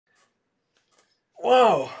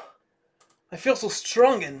Whoa! I feel so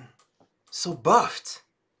strong and so buffed.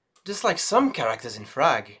 Just like some characters in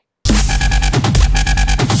FRAG.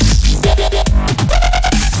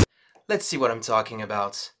 Let's see what I'm talking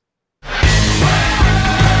about.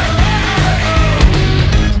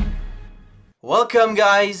 Welcome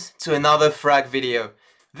guys to another FRAG video.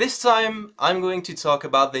 This time I'm going to talk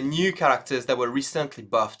about the new characters that were recently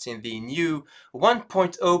buffed in the new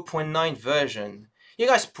 1.0.9 version. You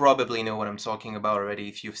guys probably know what I'm talking about already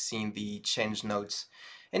if you've seen the change notes.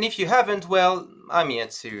 And if you haven't, well, I'm here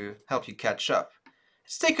to help you catch up.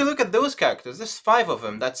 Let's take a look at those characters. There's 5 of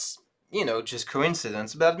them. That's, just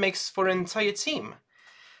coincidence, but that makes for an entire team.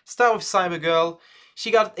 Start with Cybergirl. She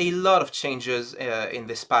got a lot of changes in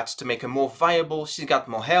this patch to make her more viable. She's got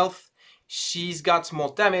more health. She's got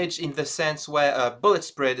more damage in the sense where her bullet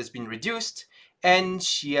spread has been reduced. And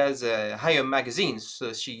she has a higher magazine,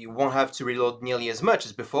 so she won't have to reload nearly as much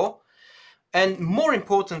as before. And more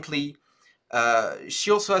importantly, she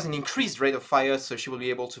also has an increased rate of fire, so she will be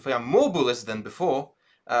able to fire more bullets than before,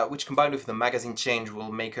 which combined with the magazine change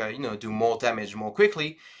will make her, do more damage more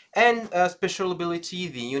quickly. And special ability,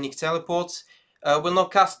 the unique teleport, will now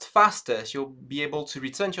cast faster. She'll be able to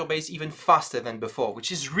return to your base even faster than before,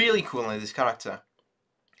 which is really cool in this character.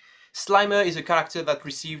 Slimer is a character that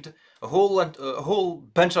received a whole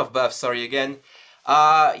bunch of buffs, he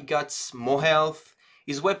got more health.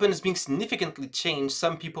 His weapon is being significantly changed.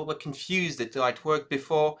 Some people were confused that it worked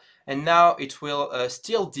before, and now it will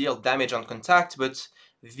still deal damage on contact, but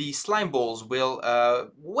the slime balls will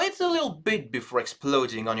wait a little bit before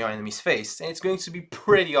exploding on your enemy's face, and it's going to be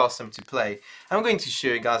pretty awesome to play. I'm going to show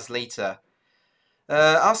you guys later.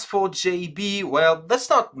 As for JB, well, that's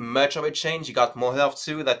not much of a change. He got more health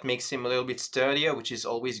too. That makes him a little bit sturdier, which is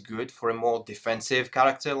always good for a more defensive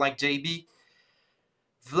character like JB.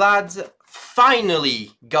 Vlad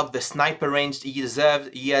finally got the sniper range he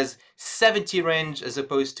deserved. He has 70 range as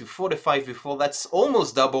opposed to 45 before. That's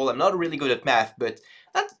almost double. I'm not really good at math, but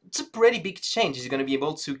that's a pretty big change. He's going to be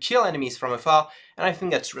able to kill enemies from afar, and I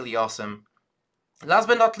think that's really awesome. Last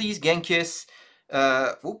but not least, Genghis.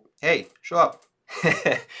 Hey, show up.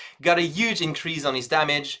 Got a huge increase on his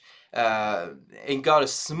damage, and got a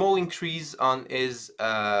small increase on his,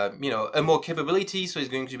 a more capability, so he's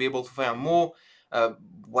going to be able to fire more,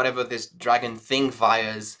 whatever this dragon thing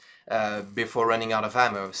fires, before running out of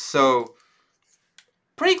ammo. So,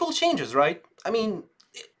 pretty cool changes, right? I mean,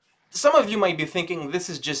 some of you might be thinking, this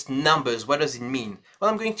is just numbers, what does it mean?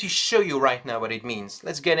 Well, I'm going to show you right now what it means.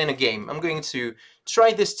 Let's get in a game. I'm going to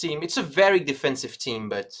try this team. It's a very defensive team,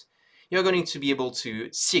 but you're going to be able to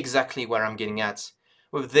see exactly where I'm getting at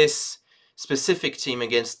with this specific team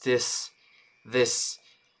against this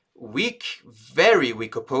weak, very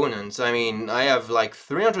weak opponent. I mean, I have like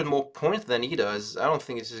 300 more points than he does. I don't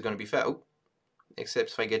think this is going to be fair. Oh,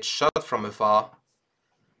 except if I get shot from afar.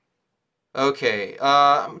 Okay,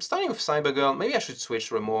 I'm starting with Cybergirl. Maybe I should switch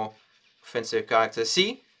to a more offensive character.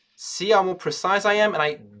 See how more precise I am, and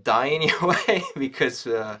I die anyway because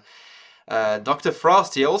Dr.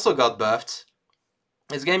 Frost, he also got buffed.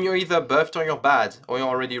 This game, you're either buffed or you're bad, or you're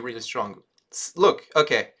already really strong. Look,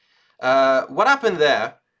 okay. What happened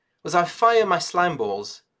there was I fired my slime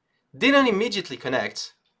balls, didn't immediately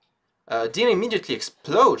connect, didn't immediately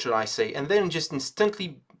explode, should I say, and then just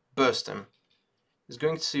instantly burst them. It's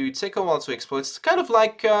going to take a while to explode. It's kind of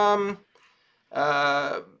like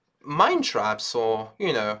mine traps, or,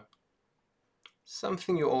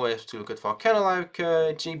 something you always have to look out for. Kind of like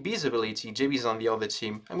JB's ability. JB's on the other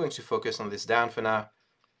team. I'm going to focus on this down for now.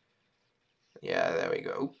 Yeah, there we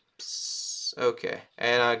go. Oops. Okay.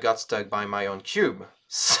 And I got stuck by my own cube.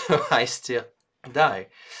 So I still die.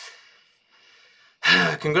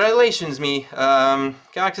 Congratulations, me.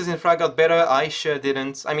 Characters in FRAG got better. I sure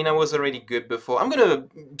didn't. I mean, I was already good before. I'm gonna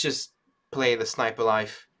just play the sniper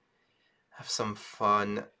life. Have some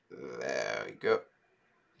fun. There we go.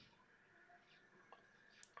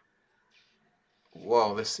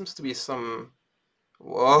 Whoa, there seems to be some...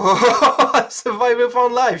 Whoa! Survivor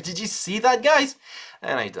found life! Did you see that, guys?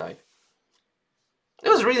 And I died. It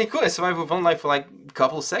was really cool. I survived with one life for like a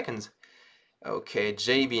couple of seconds. Okay,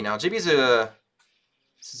 JB now.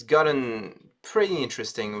 JB's gotten pretty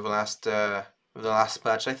interesting with the last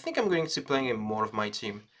patch. I think I'm going to play more of my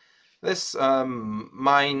team. This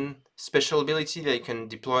mine special ability that you can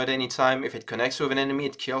deploy at any time. If it connects with an enemy,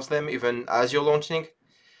 it kills them even as you're launching.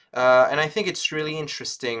 And I think it's really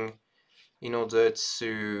interesting in order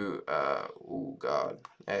to... oh god,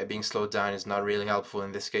 being slowed down is not really helpful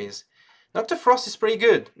in this case. Dr. Frost is pretty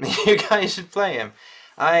good. You guys should play him.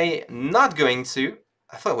 I'm not going to.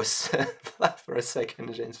 I thought it was flat for a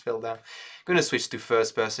second, James fell down. I'm gonna switch to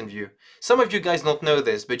first person view. Some of you guys don't know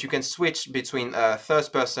this, but you can switch between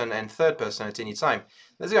first person and third person at any time.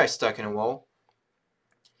 There's a guy stuck in a wall.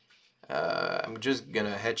 I'm just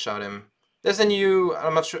gonna headshot him. There's a new,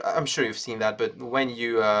 I'm sure you've seen that, but when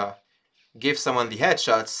you give someone the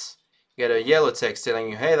headshots, you get a yellow text telling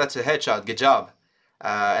you, hey, that's a headshot, good job.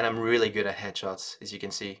 And I'm really good at headshots, as you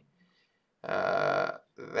can see.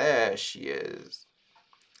 There she is.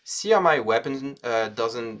 See how my weapon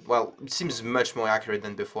doesn't, well, it seems much more accurate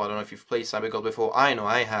than before. I don't know if you've played CyberGirl before. I know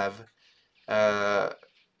I have.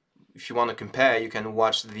 If you want to compare, you can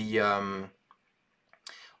watch the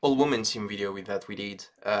all-woman team video that we did.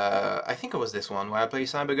 I think it was this one where I play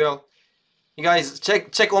CyberGirl. You guys,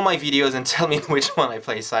 check all my videos and tell me which one I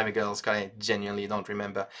play CyberGirl, because I genuinely don't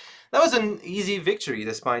remember. That was an easy victory,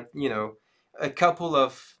 despite, you know, a couple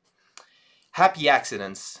of happy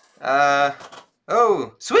accidents.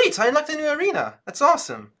 Oh, sweet! I unlocked a new arena! That's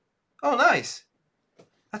awesome! Oh, nice!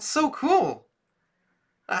 That's so cool!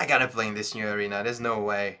 I gotta play in this new arena, there's no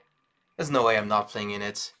way. There's no way I'm not playing in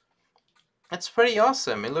it. That's pretty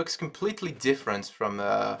awesome. It looks completely different from,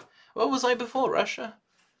 what was I before, Russia?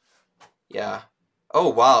 Yeah. Oh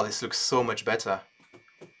wow, this looks so much better.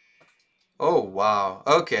 Oh wow.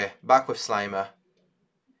 Okay, back with Slimer.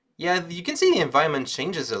 Yeah, you can see the environment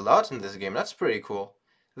changes a lot in this game. That's pretty cool.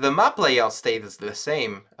 The map layout stays the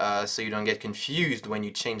same, so you don't get confused when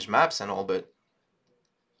you change maps and all, but...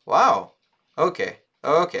 Wow. Okay.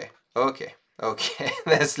 Okay. Okay. Okay.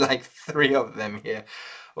 There's like 3 of them here.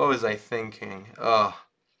 What was I thinking? Oh.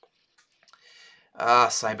 Ah,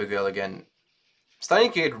 CyberGirl again.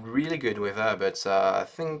 Starting to get really good with her, but I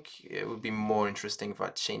think it would be more interesting if I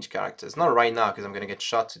change characters. Not right now, because I'm going to get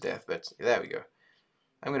shot to death, but there we go.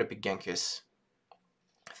 I'm going to pick Genghis.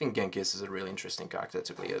 I think Genghis is a really interesting character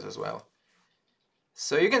to play as well.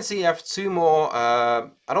 So you can see I have 2 more,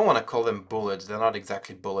 I don't want to call them bullets, they're not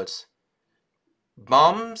exactly bullets.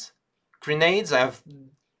 Bombs? Grenades? I have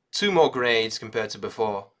 2 more grenades compared to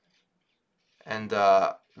before. And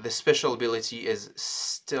the special ability is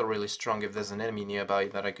still really strong if there's an enemy nearby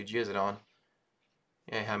that I could use it on.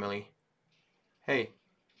 Hey, Emily. Hey.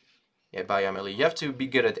 Yeah, bye, Emily. You have to be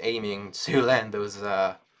good at aiming to land those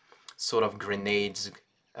sort of grenades,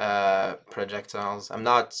 projectiles. I'm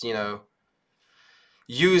not, you know,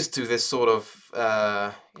 used to this sort of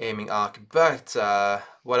aiming arc, but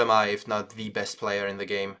what am I if not the best player in the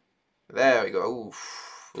game? There we go. Oof.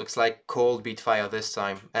 Looks like cold beat fire this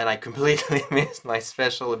time, and I completely missed my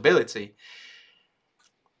special ability.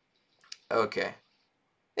 Okay.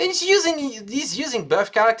 And he's using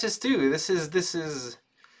buff characters too. This is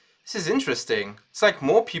interesting. It's like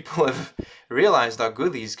more people have realized how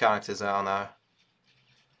good these characters are now.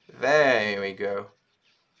 There we go.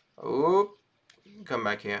 Oop. Come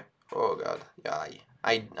back here. Oh god. Yeah,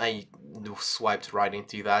 I swiped right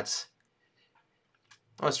into that.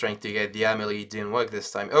 I was trying to get the Amelie, it didn't work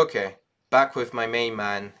this time. Okay, back with my main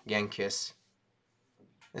man, Genghis.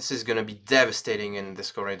 This is gonna be devastating in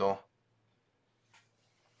this corridor.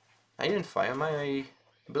 I didn't fire my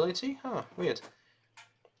ability? Huh, weird.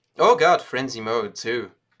 Oh god, Frenzy mode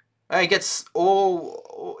too. It gets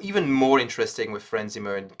even more interesting with Frenzy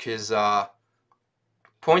mode, because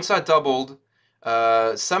points are doubled.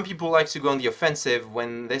 Some people like to go on the offensive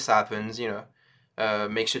when this happens, you know.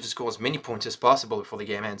 Make sure to score as many points as possible before the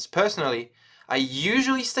game ends. Personally, I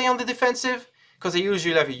usually stay on the defensive, because I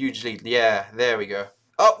usually have a huge lead. Yeah, there we go.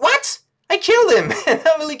 Oh, what? I killed him!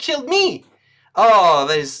 That really killed me! Oh,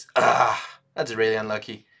 that's really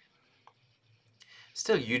unlucky.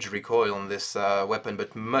 Still huge recoil on this weapon,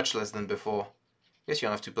 but much less than before. Guess you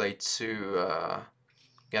don't have to play too...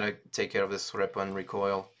 gotta take care of this weapon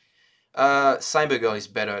recoil. CyberGirl is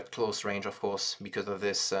better at close range, of course, because of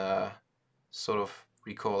this sort of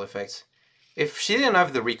recoil effect. If she didn't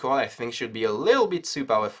have the recoil, I think she'd be a little bit too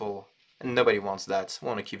powerful, and nobody wants that. I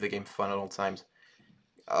want to keep the game fun at all times.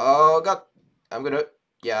 Oh god, I'm gonna...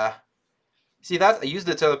 yeah. See that? I used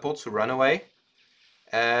the teleport to run away,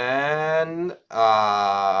 and...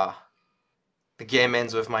 the game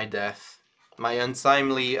ends with my death. My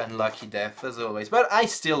untimely, unlucky death, as always. But I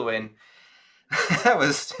still win. That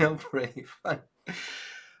was still pretty fun.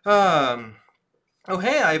 Oh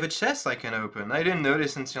hey, I have a chest I can open. I didn't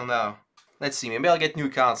notice until now. Let's see, maybe I'll get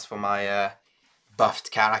new cards for my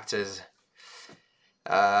buffed characters.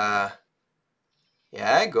 Yeah,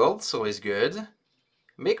 gold's always good.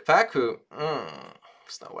 Mikpaku,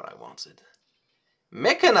 it's not what I wanted.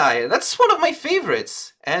 Mechanite, that's one of my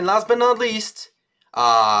favorites. And last but not least,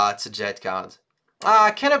 it's a jet card.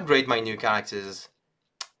 I can't upgrade my new characters.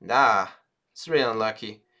 Nah, it's really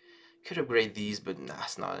unlucky. Could upgrade these, but nah,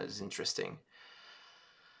 it's not as interesting.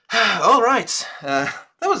 All right,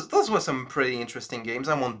 those were some pretty interesting games.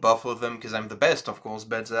 I won't buff them because I'm the best, of course,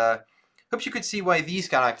 but hope you could see why these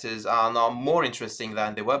characters are now more interesting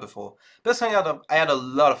than they were before. Personally, I had a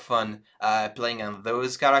lot of fun playing on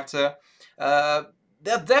those characters.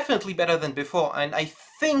 They're definitely better than before, and I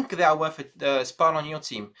think they are worth a spot on your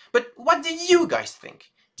team. But what do you guys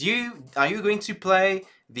think? Are you going to play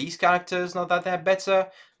these characters now that they're better?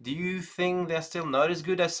 Do you think they're still not as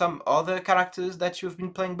good as some other characters that you've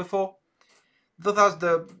been playing before?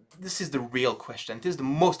 This is the real question. This is the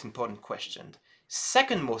most important question.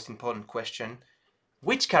 Second most important question,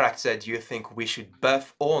 which character do you think we should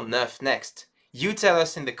buff or nerf next? You tell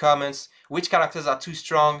us in the comments which characters are too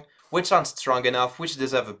strong, which aren't strong enough, which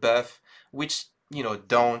deserve a buff, which,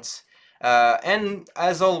 don't. And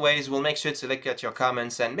as always, we'll make sure to look at your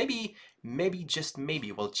comments and maybe, just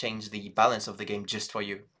maybe, we'll change the balance of the game just for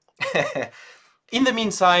you. In the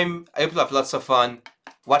meantime, I hope you have lots of fun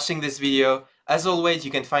watching this video. As always,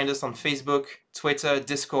 you can find us on Facebook, Twitter,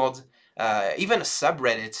 Discord, even a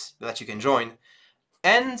subreddit that you can join.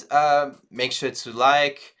 And make sure to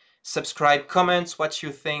like, subscribe, comment what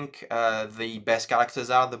you think the best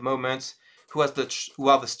characters are at the moment, who are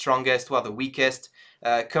the strongest, who are the weakest.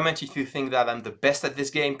 Comment if you think that I'm the best at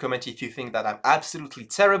this game, comment if you think that I'm absolutely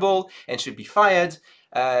terrible and should be fired.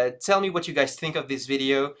 Tell me what you guys think of this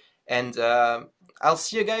video, and I'll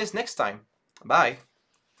see you guys next time. Bye.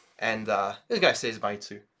 And this guy says bye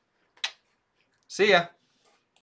too. See ya.